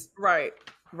 degrees. Right.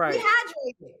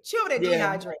 Dehydrated. She over there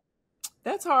dehydrated.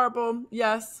 That's horrible.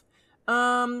 Yes.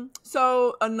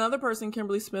 So another person,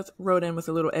 Kimberly Smith, wrote in with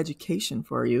a little education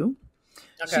for you.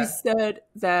 Okay. She said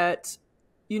that,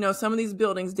 some of these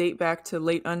buildings date back to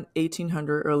late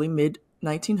 1800, early mid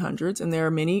 1900s, and there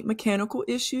are many mechanical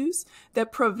issues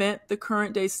that prevent the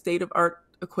current day state of art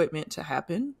equipment to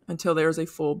happen until there's a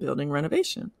full building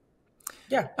renovation.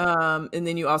 Yeah. And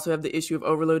then you also have the issue of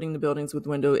overloading the buildings with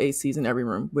window ACs in every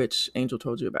room, which Angel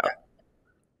told you about.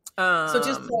 Yeah. So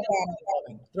just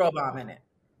throw a bomb in it.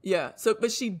 Yeah. So,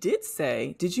 but she did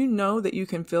say, did you know that you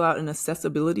can fill out an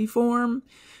accessibility form?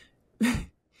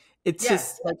 It's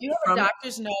just like, if the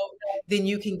doctors know, then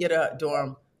you can get a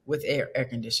dorm with air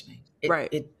conditioning.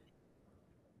 Right.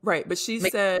 But she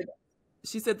said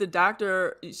the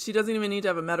doctor, she doesn't even need to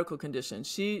have a medical condition.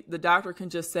 The doctor can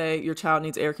just say your child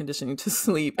needs air conditioning to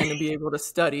sleep and to be able to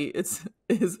study. Is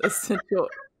essential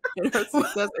in her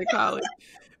success at college.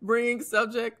 Being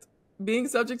subject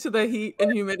to the heat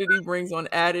and humidity brings on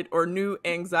added or new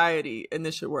anxiety, and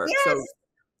this should work. Yes!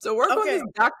 So work on this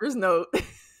doctor's note.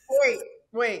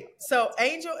 Wait. So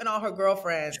Angel and all her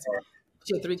girlfriends,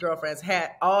 she had 3 girlfriends,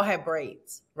 all had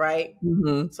braids, right?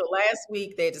 Mm-hmm. So last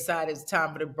week they decided it's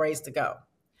time for the braids to go.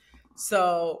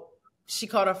 So she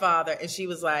called her father and she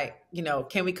was like,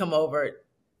 can we come over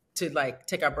to like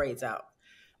take our braids out?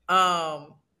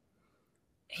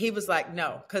 He was like,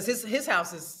 no, because his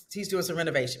house he's doing some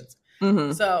renovations.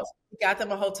 Mm-hmm. So he got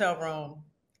them a hotel room.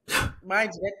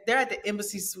 Mind you, they're at the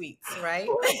Embassy Suites, right?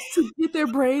 To get their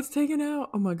braids taken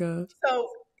out. Oh my God. So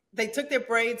they took their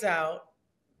braids out,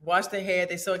 washed their hair.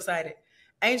 They're so excited.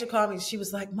 Angel called me. She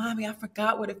was like, Mommy, I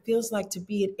forgot what it feels like to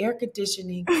be in air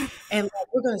conditioning. And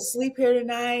like, we're going to sleep here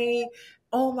tonight.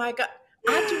 Oh my God.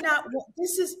 I do not want,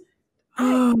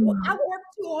 I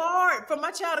worked too hard for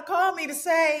my child to call me to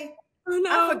say,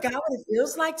 I forgot what it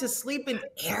feels like to sleep in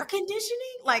air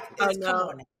conditioning. Like, come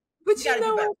on. But you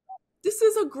know what? This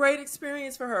is a great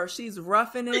experience for her. She's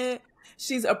roughing it.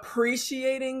 She's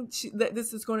appreciating that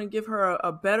this is going to give her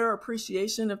a better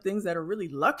appreciation of things that are really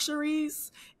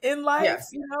luxuries in life,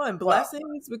 and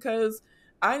blessings. Because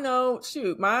I know,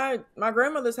 my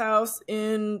grandmother's house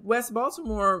in West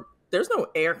Baltimore, there's no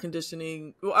air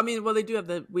conditioning. Well, they do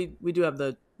have we do have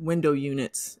the window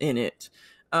units in it.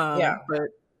 But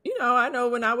I know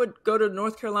when I would go to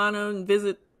North Carolina and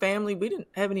visit family, we didn't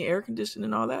have any air conditioning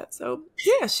and all that. So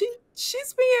yeah, she's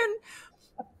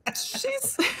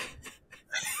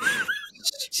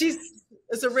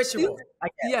it's a ritual, I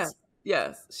guess.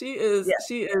 Yes. She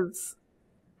is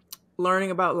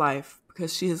learning about life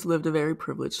because she has lived a very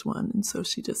privileged one. And so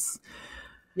she just.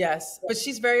 Yes, but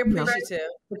she's very appreciative.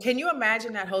 But can you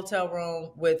imagine that hotel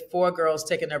room with 4 girls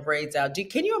taking their braids out?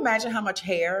 Can you imagine how much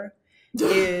hair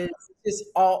is just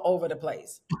all over the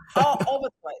place? All over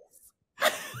the place.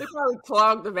 They probably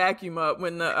clogged the vacuum up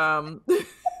when the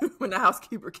when the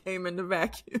housekeeper came in the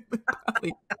vacuum.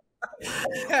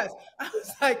 Yes. I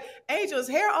was like, Angel's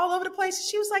hair all over the place.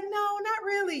 She was like, no, not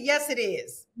really. Yes, it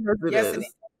is. Yes, it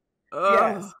is.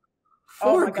 Yes.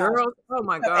 4 girls. Oh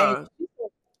my God.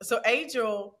 So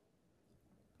Angel,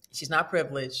 she's not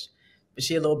privileged, but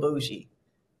she a little bougie.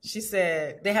 She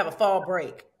said they have a fall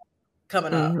break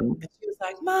coming up. And she was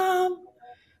like, Mom,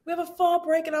 we have a fall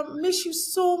break and I miss you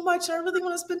so much. I really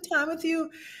want to spend time with you.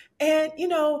 And,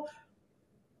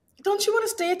 don't you want to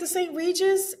stay at the St.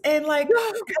 Regis and like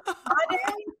have a spa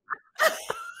day?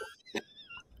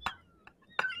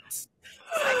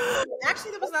 It's like,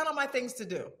 actually, that was not on my things to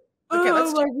do. Okay,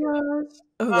 oh my gosh.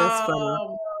 Oh, that's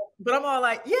funny. But I'm all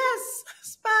like, yes,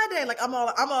 Spy Day. Like I'm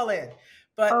all in.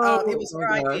 But it was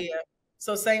her idea.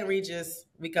 So St. Regis,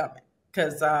 we coming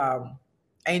because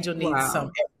Angel needs some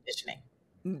air conditioning.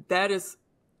 That is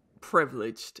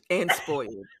privileged and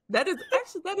spoiled. That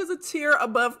is a tier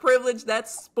above privilege.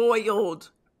 That's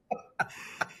spoiled.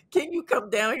 Can you come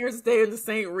down here and stay in the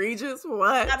St. Regis?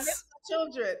 What? I miss my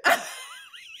children.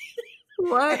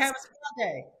 What? Have a Spy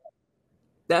Day.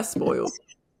 That's spoiled.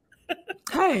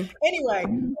 Hey. Anyway,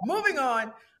 moving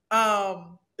on.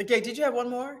 Okay, did you have one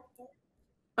more?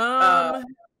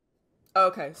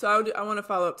 Okay, so I want to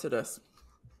follow up to this,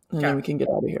 and then we can get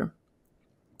out of here.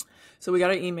 So we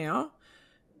got an email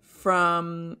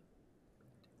from.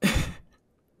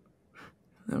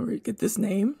 Let me get this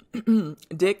name.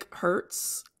 Dick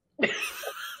Hertz.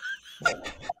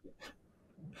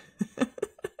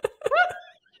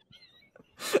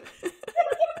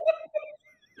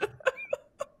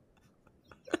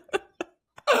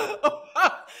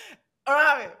 All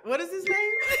right, what is his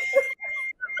name?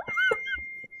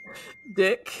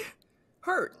 Dick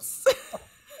Hertz.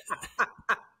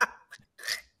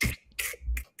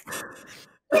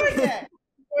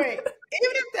 Wait, even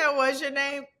if that was your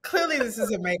name, clearly this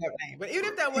is a made-up name. But even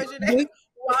if that was your name,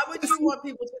 why would you want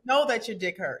people to know that your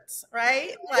dick hurts,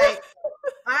 right? Like,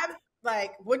 I'm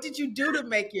like, what did you do to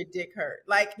make your dick hurt?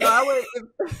 Like, no,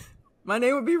 my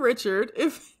name would be Richard.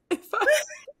 If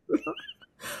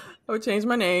I would change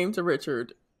my name to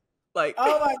Richard. Like,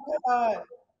 oh my God,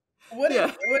 what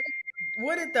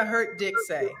did the hurt dick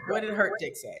say? What did hurt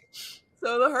dick say?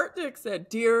 So the hurt dick said,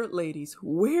 "Dear ladies,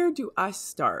 where do I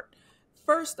start?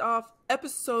 First off,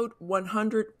 episode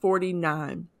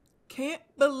 149. Can't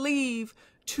believe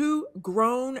 2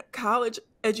 grown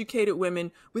college-educated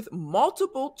women with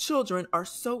multiple children are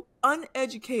so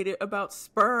uneducated about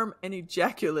sperm and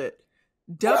ejaculate.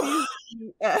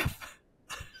 WTF."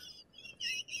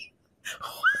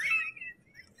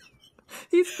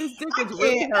 His dick is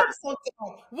really hurt.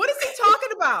 What is he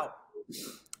talking about?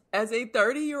 As a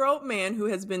 30-year-old man who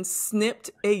has been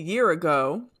snipped a year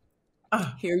ago,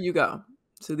 here you go.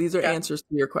 So these are answers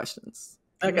to your questions.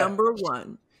 Okay. Number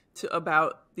 1,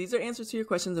 these are answers to your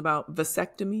questions about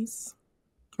vasectomies,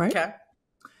 right? Okay.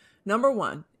 Number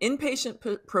 1,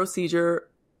 inpatient procedure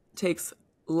takes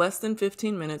less than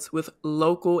 15 minutes with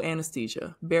local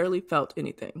anesthesia. Barely felt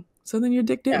anything. So then your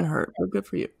dick didn't hurt. But good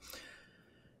for you.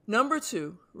 Number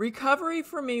 2, recovery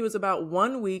for me was about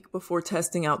 1 week before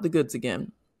testing out the goods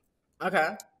again.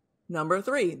 Okay. Number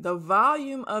 3, the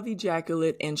volume of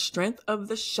ejaculate and strength of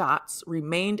the shots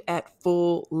remained at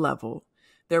full level.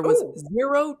 There was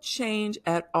zero change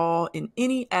at all in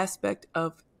any aspect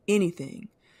of anything,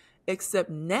 except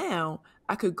now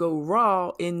I could go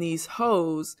raw in these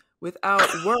hoes without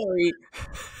worry.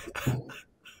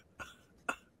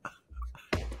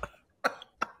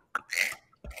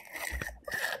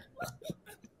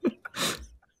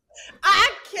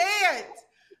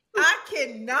 I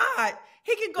cannot.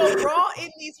 He can go raw in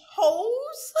these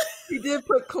hoes. He did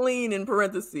put clean in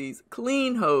parentheses.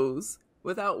 Clean hoes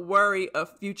without worry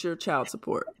of future child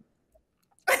support.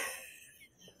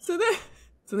 So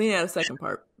then he had a second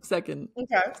part. Second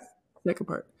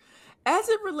part. As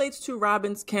it relates to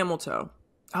Robyn's camel toe.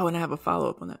 Oh, and I have a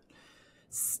follow-up on that.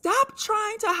 Stop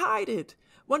trying to hide it.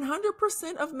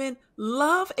 100% of men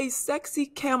love a sexy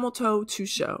camel toe to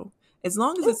show. As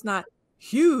long as it's not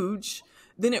huge,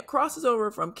 then it crosses over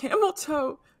from camel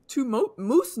toe to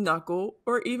moose knuckle,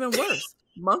 or even worse,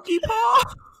 monkey paw.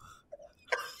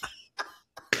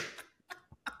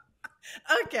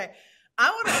 Okay, I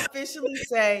want to officially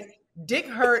say, Dick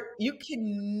Hurt, you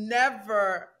can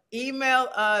never email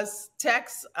us,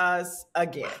 text us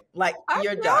again. Like,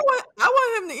 you're done. I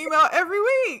want him to email every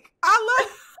week. I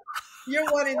love. You're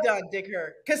one and done, Dick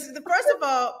Hurt. Because first of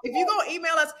all, if you're going to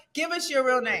email us, give us your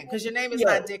real name, because your name is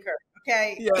not Dick Hurt.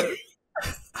 Okay. Yes.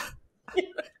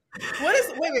 What's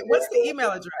the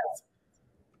email address?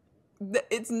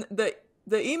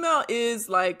 The email is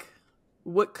like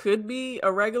what could be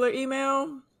a regular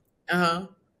email.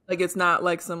 Like it's not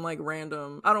like some like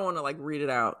random. I don't want to like read it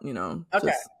out.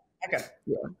 Okay. Okay.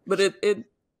 Yeah. But it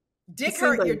Dick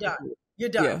Hurt, like, you're done. You're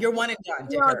done. Yeah. You're one and done.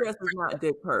 Dick Hurt. Address is not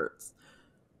Dick Hurts.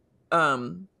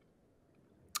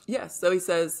 Yes. So he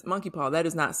says, monkey paw. That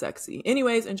is not sexy.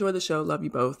 Anyways, enjoy the show. Love you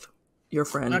both. Your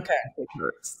friend. Okay. Dick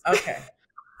Hurts. Okay.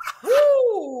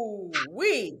 Woo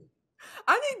wee.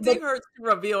 I need Dick Hurts to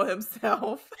reveal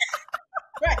himself.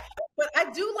 Right. But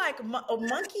I do like a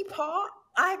monkey paw.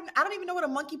 I don't even know what a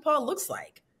monkey paw looks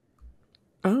like.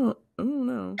 I don't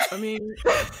know. I mean,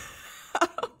 I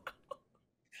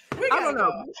don't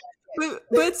know.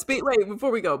 Wait,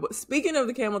 before we go, but speaking of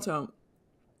the camel toe,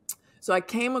 so I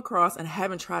came across, and I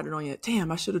haven't tried it on yet.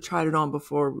 Damn, I should have tried it on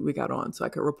before we got on so I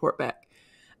could report back.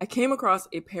 I came across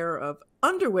a pair of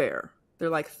underwear. They're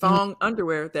like thong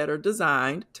underwear that are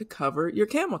designed to cover your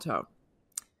camel toe.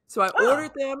 So I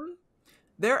ordered them.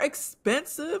 They're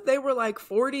expensive. They were like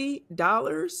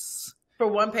 $40 for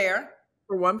one pair.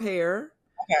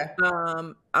 Okay.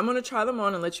 I'm gonna try them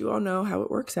on and let you all know how it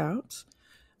works out.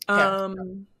 Okay.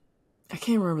 I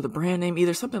can't remember the brand name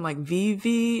either. Something like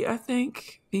VV, I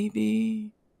think.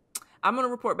 VV. I'm gonna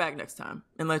report back next time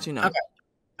and let you know. Okay.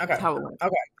 That's how it went.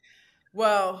 Okay.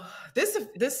 Well,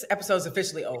 this episode is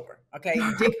officially over. Okay.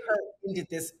 Dick Hurt ended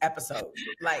this episode.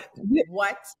 Like,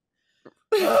 what?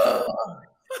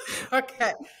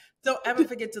 Okay. Don't ever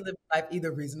forget to live life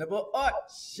either reasonable or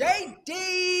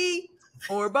shady.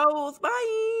 Or both.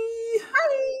 Bye.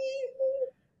 Bye.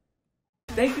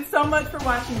 Thank you so much for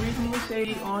watching Reasonably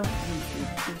Shady on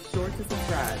YouTube. Be sure to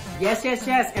subscribe. Yes.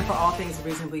 And for all things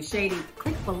Reasonably Shady,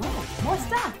 click below. More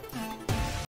stuff.